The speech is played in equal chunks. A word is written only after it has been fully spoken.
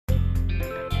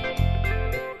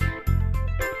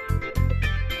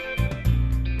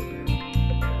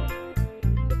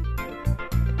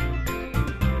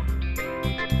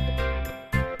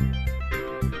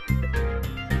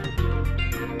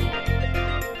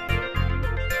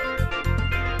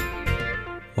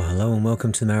Hello and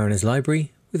welcome to the Mariner's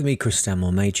Library with me, Chris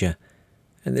Stanmore Major.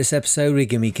 In this episode, we're going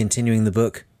to be continuing the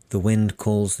book The Wind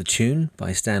Calls the Tune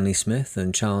by Stanley Smith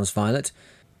and Charles Violet,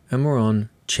 and we're on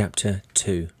Chapter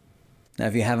 2. Now,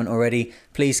 if you haven't already,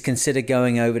 please consider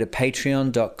going over to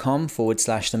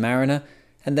patreon.com/The Mariner,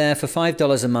 and there for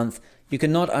 $5 a month, you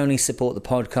can not only support the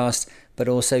podcast, but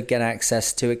also get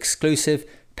access to exclusive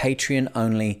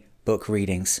Patreon-only book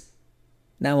readings.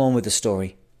 Now on with the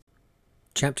story.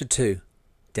 Chapter 2.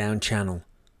 Down Channel.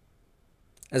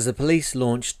 As the police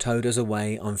launched towed us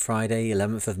away on Friday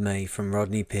 11th of May from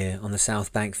Rodney Pier on the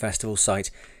South Bank Festival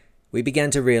site, we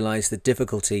began to realise the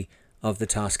difficulty of the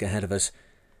task ahead of us.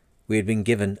 We had been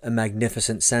given a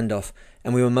magnificent send-off,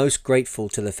 and we were most grateful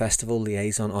to the festival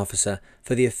liaison officer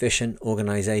for the efficient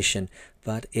organisation,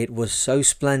 but it was so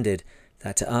splendid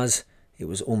that to us it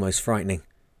was almost frightening.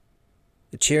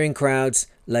 The cheering crowds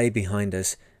lay behind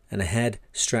us, and ahead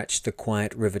stretched the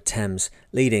quiet River Thames,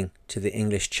 leading to the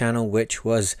English Channel, which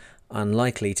was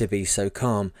unlikely to be so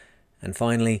calm, and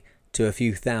finally to a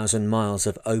few thousand miles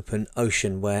of open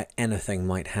ocean where anything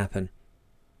might happen.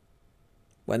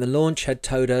 When the launch had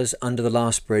towed us under the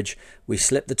last bridge, we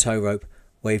slipped the tow rope,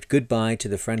 waved goodbye to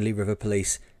the friendly river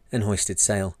police, and hoisted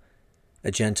sail.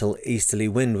 A gentle easterly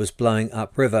wind was blowing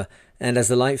upriver, and as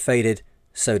the light faded,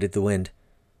 so did the wind.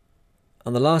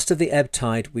 On the last of the ebb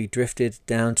tide, we drifted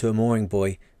down to a mooring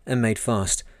buoy and made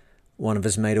fast. One of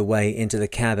us made a way into the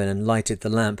cabin and lighted the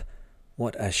lamp.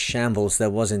 What a shambles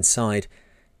there was inside.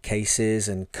 Cases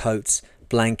and coats,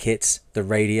 blankets, the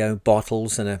radio,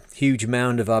 bottles, and a huge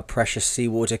mound of our precious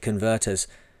seawater converters.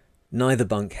 Neither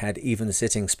bunk had even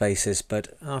sitting spaces,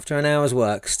 but after an hour's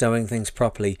work stowing things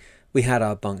properly, we had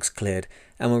our bunks cleared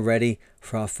and were ready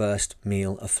for our first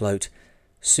meal afloat.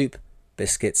 Soup,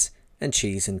 biscuits, and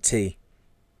cheese and tea.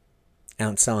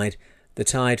 Outside, the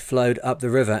tide flowed up the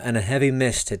river and a heavy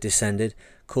mist had descended,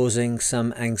 causing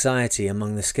some anxiety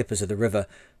among the skippers of the river,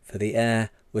 for the air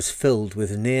was filled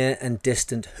with near and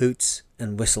distant hoots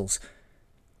and whistles.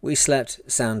 We slept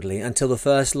soundly until the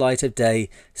first light of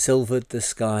day silvered the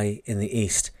sky in the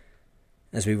east.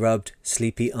 As we rubbed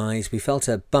sleepy eyes, we felt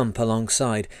a bump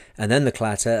alongside, and then the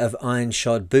clatter of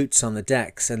iron-shod boots on the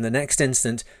decks, and the next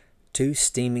instant 2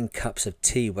 steaming cups of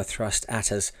tea were thrust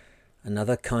at us.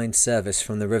 Another kind service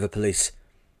from the river police.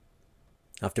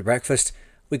 After breakfast,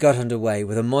 we got under way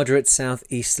with a moderate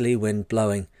southeasterly wind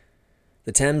blowing.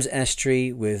 The Thames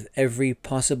estuary, with every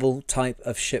possible type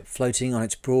of ship floating on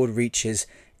its broad reaches,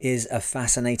 is a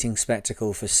fascinating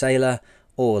spectacle for sailor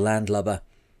or landlubber.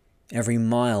 Every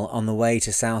mile on the way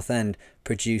to Southend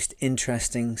produced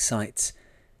interesting sights.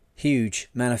 Huge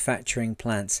manufacturing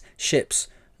plants, ships,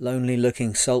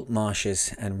 lonely-looking salt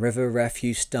marshes, and river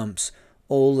refuse dumps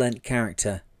all lent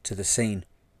character to the scene.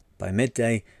 By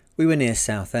midday, we were near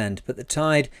Southend, but the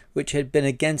tide, which had been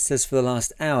against us for the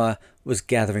last hour, was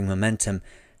gathering momentum,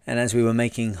 and as we were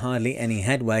making hardly any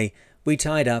headway, we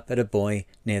tied up at a buoy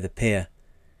near the pier.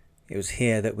 It was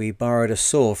here that we borrowed a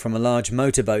saw from a large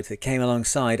motorboat that came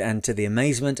alongside, and to the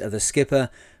amazement of the skipper,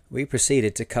 we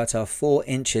proceeded to cut off 4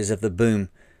 inches of the boom.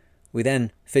 We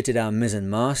then fitted our mizzen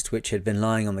mast, which had been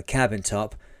lying on the cabin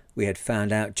top. We had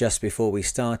found out just before we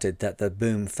started that the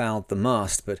boom fouled the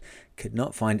mast, but could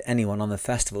not find anyone on the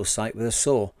festival site with a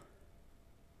saw.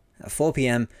 At 4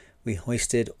 p.m. we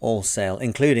hoisted all sail,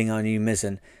 including our new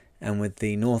mizzen, and with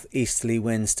the northeasterly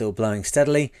wind still blowing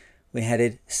steadily, we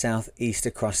headed southeast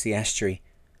across the estuary.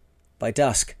 By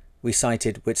dusk we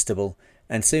sighted Whitstable,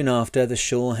 and soon after the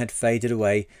shore had faded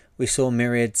away, we saw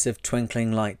myriads of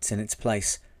twinkling lights in its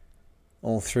place.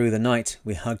 All through the night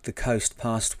we hugged the coast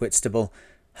past Whitstable,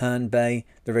 Herne Bay,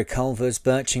 the Reculvers,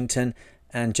 Birchington,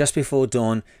 and just before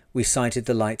dawn we sighted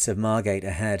the lights of Margate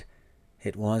ahead.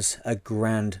 It was a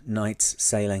grand night's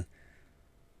sailing.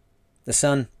 The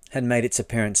sun had made its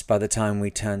appearance by the time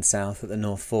we turned south at the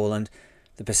North Foreland.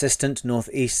 The persistent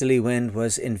northeasterly wind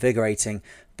was invigorating,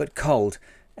 but cold,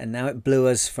 and now it blew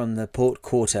us from the port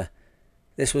quarter.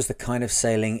 This was the kind of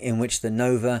sailing in which the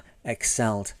Nova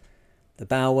excelled. The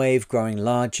bow wave growing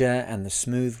larger, and the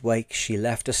smooth wake she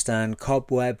left astern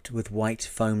cobwebbed with white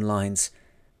foam lines.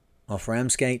 Off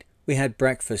Ramsgate we had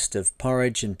breakfast of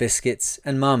porridge and biscuits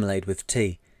and marmalade with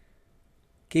tea.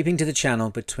 Keeping to the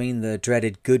channel between the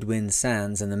dreaded Goodwin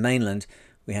Sands and the mainland,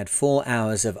 we had 4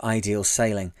 hours of ideal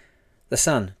sailing. The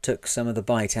sun took some of the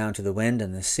bite out of the wind,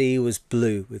 and the sea was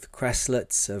blue with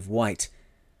crestlets of white.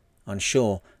 On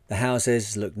shore the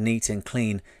houses looked neat and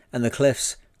clean, and the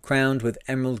cliffs, crowned with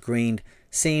emerald green,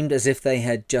 seemed as if they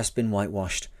had just been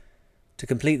whitewashed. To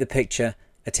complete the picture,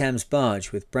 a Thames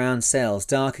barge with brown sails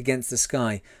dark against the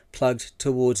sky plugged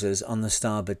towards us on the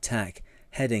starboard tack,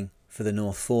 heading for the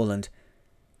North Foreland.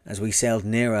 As we sailed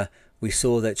nearer, we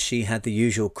saw that she had the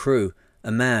usual crew,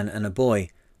 a man and a boy,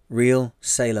 real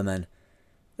sailormen.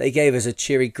 They gave us a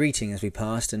cheery greeting as we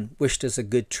passed and wished us a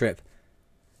good trip.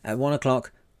 At 1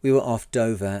 o'clock we were off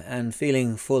Dover, and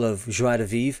feeling full of joie de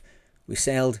vivre, we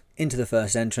sailed into the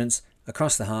first entrance,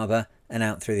 across the harbour and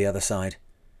out through the other side.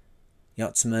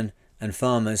 Yachtsmen and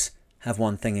farmers have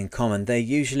one thing in common: they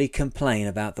usually complain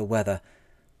about the weather,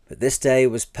 but this day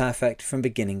was perfect from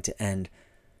beginning to end.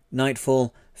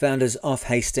 Nightfall found us off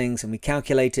Hastings, and we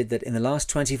calculated that in the last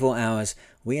 24 hours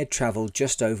we had travelled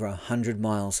just over 100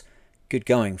 miles, good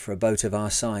going for a boat of our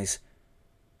size.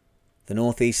 The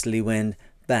northeasterly wind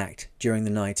backed during the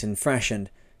night and freshened,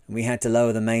 and we had to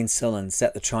lower the mainsail and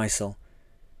set the trysail.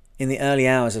 In the early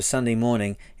hours of Sunday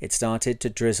morning it started to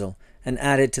drizzle, and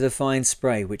added to the fine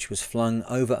spray which was flung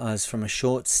over us from a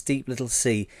short, steep little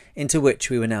sea into which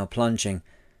we were now plunging.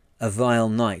 A vile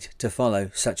night to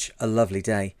follow such a lovely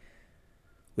day.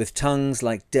 With tongues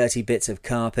like dirty bits of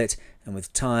carpet, and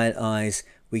with tired eyes,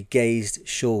 we gazed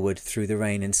shoreward through the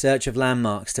rain in search of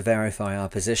landmarks to verify our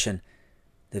position.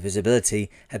 The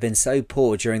visibility had been so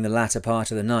poor during the latter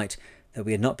part of the night that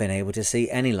we had not been able to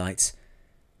see any lights.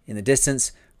 In the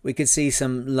distance we could see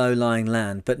some low-lying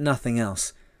land, but nothing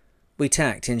else. We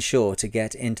tacked inshore to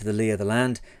get into the lee of the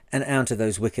land and out of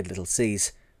those wicked little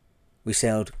seas. We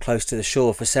sailed close to the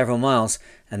shore for several miles,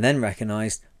 and then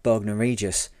recognised Bognor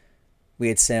Regis. We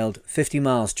had sailed 50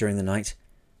 miles during the night.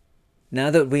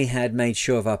 Now that we had made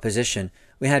sure of our position,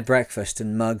 we had breakfast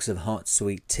and mugs of hot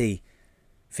sweet tea.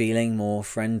 Feeling more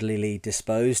friendlily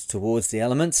disposed towards the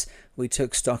elements, we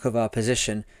took stock of our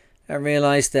position and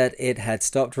realised that it had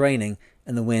stopped raining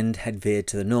and the wind had veered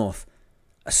to the north.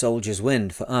 A soldier's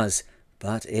wind for us,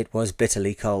 but it was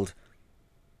bitterly cold.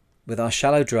 With our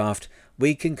shallow draught,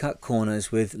 we can cut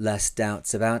corners with less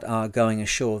doubts about our going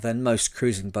ashore than most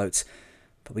cruising boats,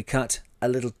 but we cut a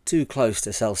little too close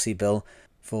to Selsey Bill,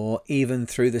 for even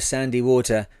through the sandy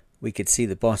water we could see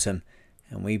the bottom,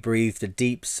 and we breathed a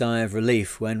deep sigh of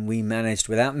relief when we managed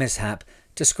without mishap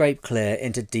to scrape clear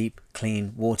into deep,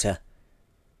 clean water.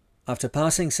 After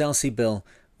passing Selsey Bill,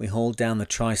 we hauled down the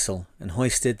trysail and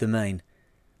hoisted the main.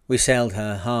 We sailed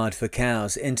her hard for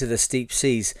Cowes into the steep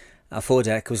seas. Our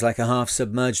foredeck was like a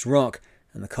half-submerged rock,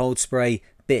 and the cold spray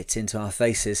bit into our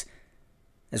faces.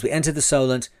 As we entered the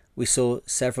Solent, we saw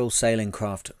several sailing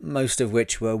craft, most of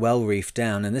which were well reefed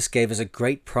down, and this gave us a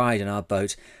great pride in our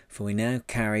boat, for we now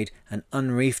carried an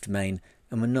unreefed main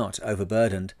and were not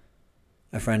overburdened.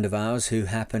 A friend of ours, who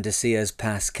happened to see us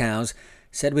pass Cowes,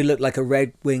 said we looked like a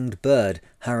red-winged bird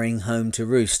hurrying home to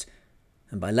roost,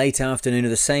 and by late afternoon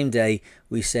of the same day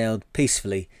we sailed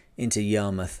peacefully into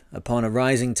Yarmouth upon a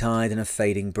rising tide and a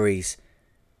fading breeze.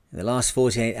 In the last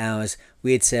 48 hours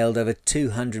we had sailed over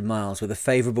 200 miles with a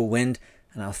favourable wind,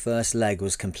 and our first leg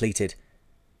was completed.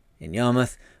 In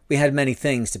Yarmouth we had many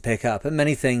things to pick up and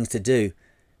many things to do.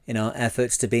 In our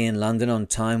efforts to be in London on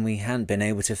time, we hadn't been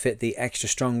able to fit the extra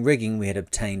strong rigging we had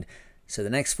obtained, so the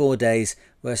next 4 days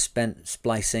were spent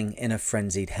splicing in a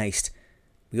frenzied haste.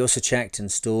 We also checked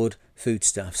and stored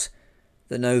foodstuffs.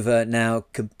 The Nova, now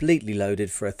completely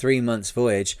loaded for a 3 months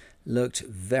voyage, looked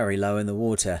very low in the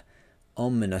water,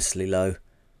 ominously low.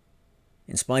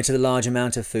 In spite of the large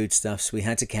amount of foodstuffs we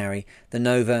had to carry, the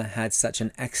Nova had such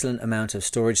an excellent amount of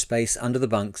storage space under the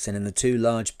bunks and in the 2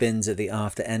 large bins at the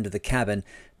after end of the cabin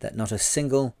that not a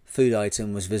single food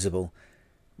item was visible.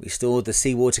 We stored the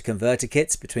seawater converter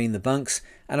kits between the bunks,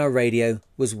 and our radio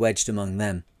was wedged among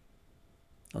them.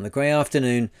 On the grey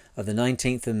afternoon of the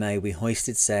 19th of May we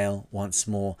hoisted sail once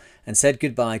more and said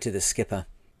goodbye to the skipper.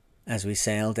 As we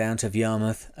sailed out of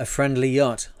Yarmouth, a friendly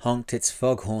yacht honked its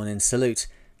foghorn in salute,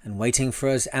 and waiting for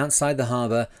us outside the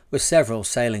harbour were several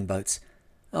sailing boats.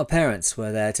 Our parents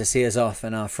were there to see us off,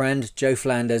 and our friend Joe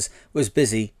Flanders was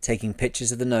busy taking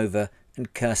pictures of the Nova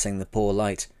and cursing the poor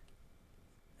light.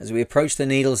 As we approached the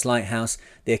Needles lighthouse,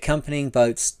 the accompanying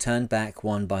boats turned back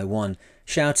one by one,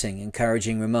 shouting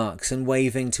encouraging remarks and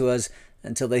waving to us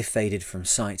until they faded from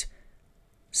sight.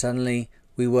 Suddenly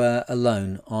we were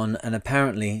alone on an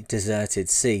apparently deserted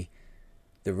sea.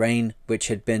 The rain, which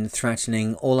had been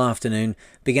threatening all afternoon,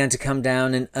 began to come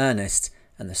down in earnest,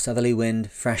 and the southerly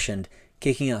wind freshened,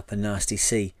 kicking up a nasty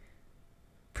sea.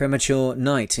 Premature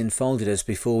night enfolded us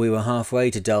before we were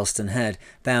halfway to Dalston Head,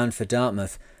 bound for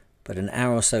Dartmouth, but an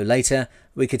hour or so later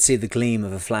we could see the gleam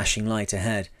of a flashing light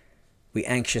ahead. We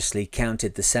anxiously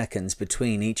counted the seconds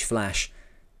between each flash.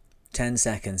 10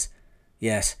 seconds.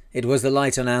 Yes, it was the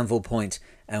light on Anvil Point,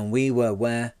 and we were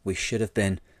where we should have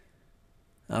been.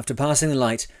 After passing the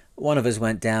light, one of us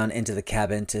went down into the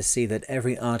cabin to see that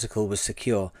every article was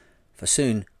secure, for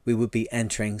soon we would be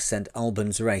entering St.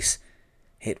 Albans Race.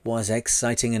 It was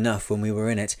exciting enough when we were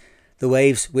in it. The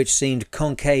waves, which seemed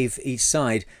concave each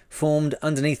side, formed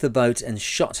underneath the boat and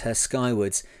shot her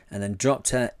skywards, and then dropped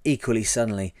her equally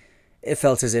suddenly. It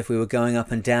felt as if we were going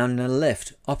up and down in a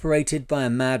lift, operated by a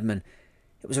madman.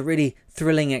 It was a really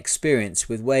thrilling experience,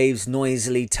 with waves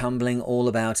noisily tumbling all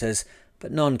about us,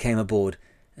 but none came aboard,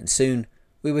 and soon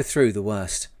we were through the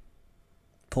worst.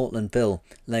 Portland Bill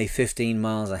lay 15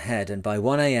 miles ahead, and by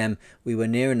 1 a.m. we were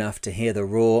near enough to hear the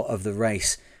roar of the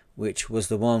Race, which was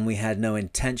the one we had no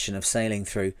intention of sailing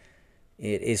through.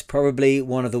 It is probably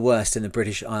one of the worst in the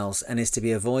British Isles, and is to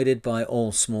be avoided by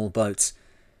all small boats.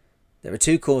 There are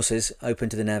 2 courses open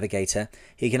to the navigator.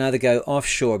 He can either go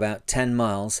offshore about 10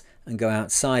 miles and go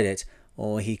outside it,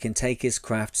 or he can take his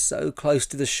craft so close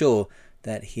to the shore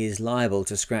that he is liable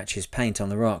to scratch his paint on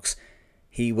the rocks.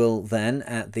 He will then,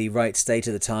 at the right state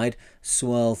of the tide,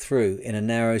 swirl through in a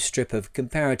narrow strip of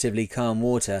comparatively calm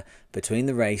water between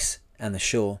the Race and the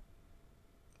shore.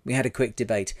 We had a quick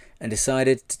debate and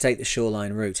decided to take the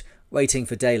shoreline route, waiting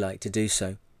for daylight to do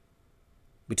so.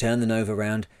 We turned the Nova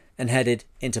round and headed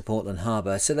into Portland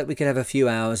Harbour so that we could have a few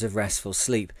hours of restful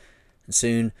sleep, and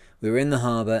soon we were in the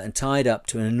harbour and tied up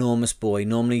to an enormous buoy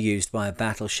normally used by a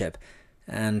battleship,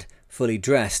 and, fully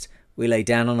dressed, we lay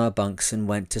down on our bunks and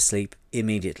went to sleep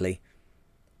immediately.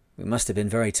 We must have been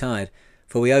very tired,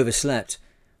 for we overslept.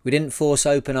 We didn't force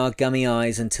open our gummy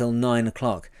eyes until 9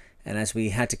 o'clock, and as we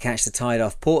had to catch the tide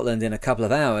off Portland in a couple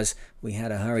of hours, we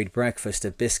had a hurried breakfast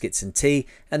of biscuits and tea,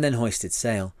 and then hoisted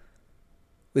sail.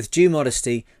 With due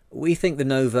modesty, we think the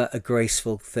Nova a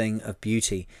graceful thing of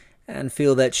beauty, and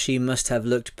feel that she must have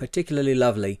looked particularly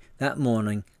lovely that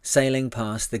morning, sailing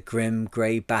past the grim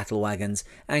grey battle wagons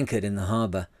anchored in the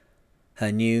harbour.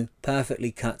 Her new,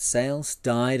 perfectly cut sails,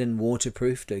 dyed and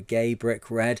waterproofed a gay brick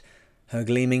red, her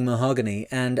gleaming mahogany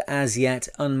and as yet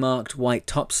unmarked white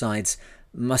topsides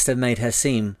must have made her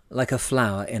seem like a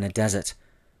flower in a desert.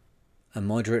 A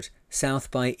moderate south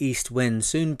by east wind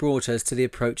soon brought us to the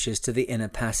approaches to the inner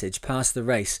passage past the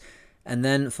Race, and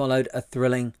then followed a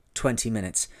thrilling 20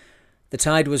 minutes. The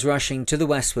tide was rushing to the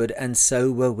westward, and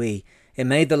so were we. It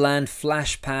made the land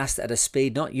flash past at a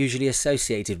speed not usually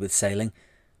associated with sailing.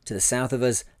 To the south of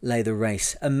us lay the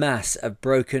Race, a mass of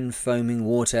broken, foaming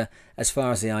water as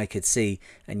far as the eye could see,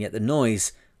 and yet the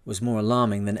noise was more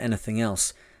alarming than anything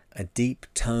else, a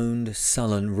deep-toned,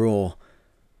 sullen roar.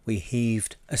 We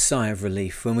heaved a sigh of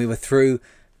relief when we were through,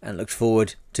 and looked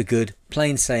forward to good,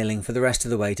 plain sailing for the rest of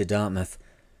the way to Dartmouth.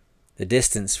 The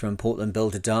distance from Portland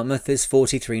Bill to Dartmouth is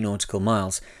 43 nautical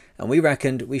miles, and we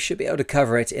reckoned we should be able to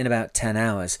cover it in about 10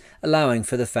 hours, allowing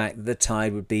for the fact that the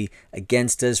tide would be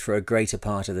against us for a greater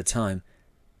part of the time.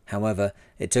 However,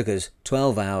 it took us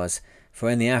 12 hours, for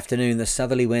in the afternoon the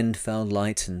southerly wind fell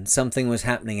light and something was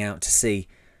happening out to sea.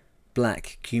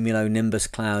 Black cumulonimbus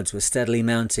clouds were steadily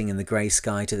mounting in the grey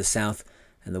sky to the south,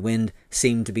 and the wind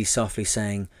seemed to be softly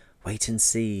saying, "Wait and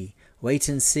see, wait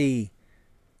and see."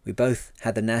 We both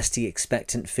had the nasty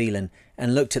expectant feeling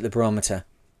and looked at the barometer,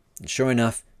 and sure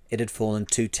enough it had fallen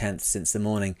 2/10 since the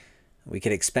morning. We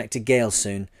could expect a gale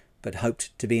soon, but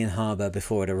hoped to be in harbour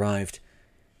before it arrived.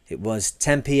 It was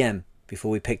 10 p.m. before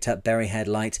we picked up Berry Head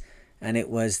Light, and it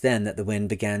was then that the wind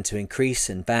began to increase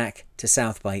and back to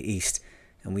south by east,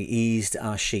 and we eased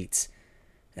our sheets.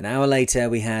 An hour later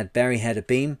we had Berry Head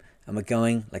abeam, and were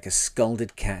going like a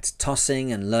scalded cat,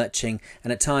 tossing and lurching,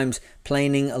 and at times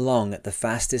planing along at the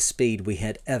fastest speed we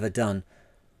had ever done.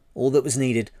 All that was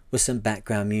needed was some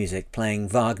background music, playing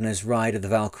Wagner's Ride of the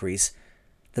Valkyries.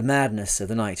 The madness of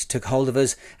the night took hold of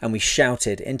us, and we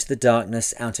shouted into the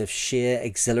darkness out of sheer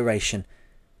exhilaration.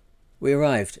 We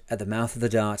arrived at the mouth of the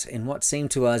Dart in what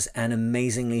seemed to us an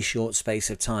amazingly short space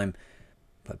of time,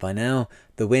 but by now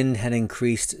the wind had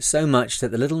increased so much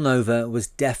that the little Nova was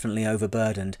definitely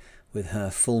overburdened with her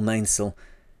full mainsail.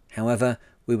 However,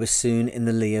 we were soon in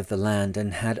the lee of the land,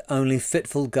 and had only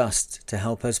fitful gusts to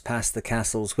help us past the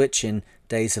castles which, in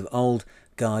days of old,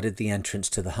 guarded the entrance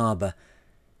to the harbour.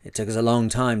 It took us a long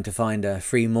time to find a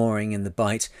free mooring in the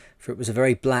Bight, for it was a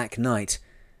very black night.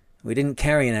 We didn't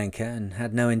carry an anchor, and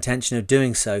had no intention of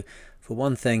doing so. For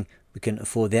one thing, we couldn't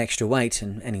afford the extra weight,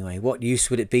 and anyway, what use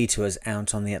would it be to us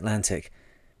out on the Atlantic?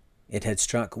 It had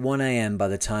struck 1 a.m. by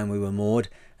the time we were moored,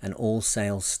 and all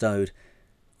sails stowed.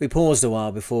 We paused a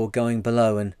while before going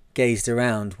below and gazed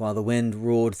around while the wind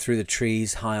roared through the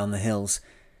trees high on the hills.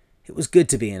 It was good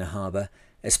to be in a harbour,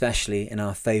 especially in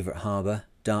our favourite harbour,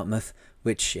 Dartmouth,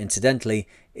 which, incidentally,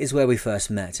 is where we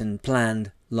first met and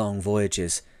planned long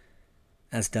voyages.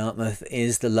 As Dartmouth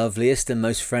is the loveliest and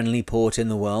most friendly port in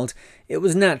the world, it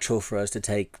was natural for us to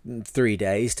take 3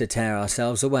 days to tear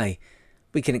ourselves away.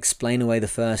 We can explain away the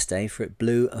first day, for it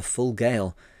blew a full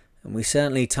gale, and we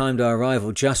certainly timed our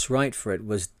arrival just right, for it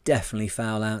was definitely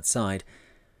foul outside.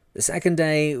 The second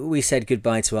day we said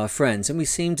goodbye to our friends, and we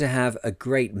seemed to have a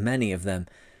great many of them,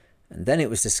 and then it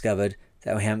was discovered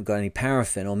that we hadn't got any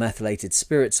paraffin or methylated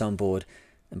spirits on board,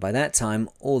 and by that time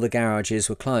all the garages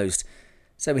were closed,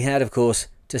 so we had of course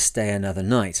to stay another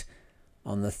night.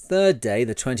 On the third day,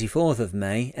 the 24th of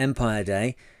May, Empire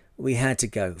Day, we had to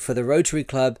go, for the Rotary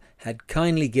Club had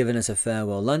kindly given us a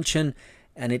farewell luncheon,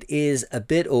 and it is a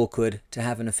bit awkward to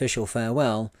have an official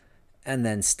farewell and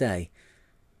then stay.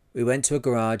 We went to a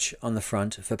garage on the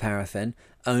front for paraffin,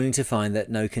 only to find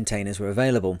that no containers were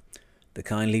available. The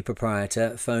kindly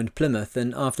proprietor phoned Plymouth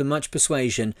and, after much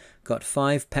persuasion, got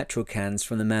 5 petrol cans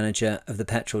from the manager of the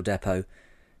petrol depot.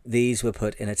 These were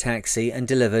put in a taxi and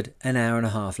delivered an hour and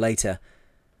a half later.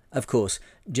 Of course,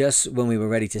 just when we were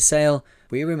ready to sail,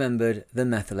 we remembered the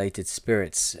methylated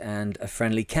spirits, and a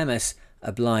friendly chemist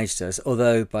obliged us,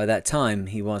 although by that time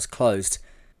he was closed.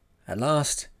 At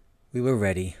last, we were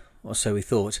ready, or so we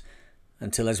thought,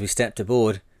 until as we stepped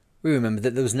aboard, we remembered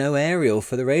that there was no aerial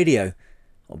for the radio.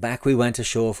 Well, back we went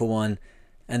ashore for one,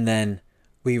 and then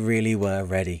we really were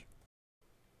ready.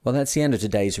 Well, that's the end of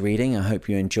today's reading. I hope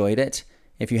you enjoyed it.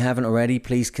 If you haven't already,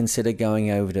 please consider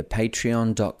going over to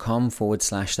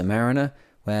patreon.com/The Mariner,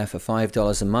 where for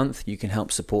 $5 a month you can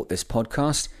help support this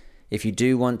podcast. If you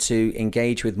do want to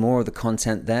engage with more of the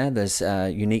content there's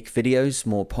unique videos,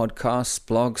 more podcasts,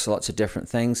 blogs, lots of different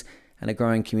things, and a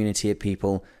growing community of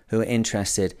people who are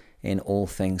interested in all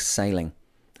things sailing.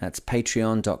 That's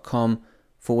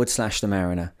patreon.com/The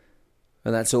Mariner.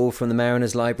 Well, that's all from the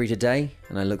Mariner's Library today,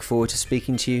 and I look forward to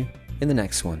speaking to you in the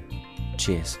next one.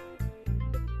 Cheers.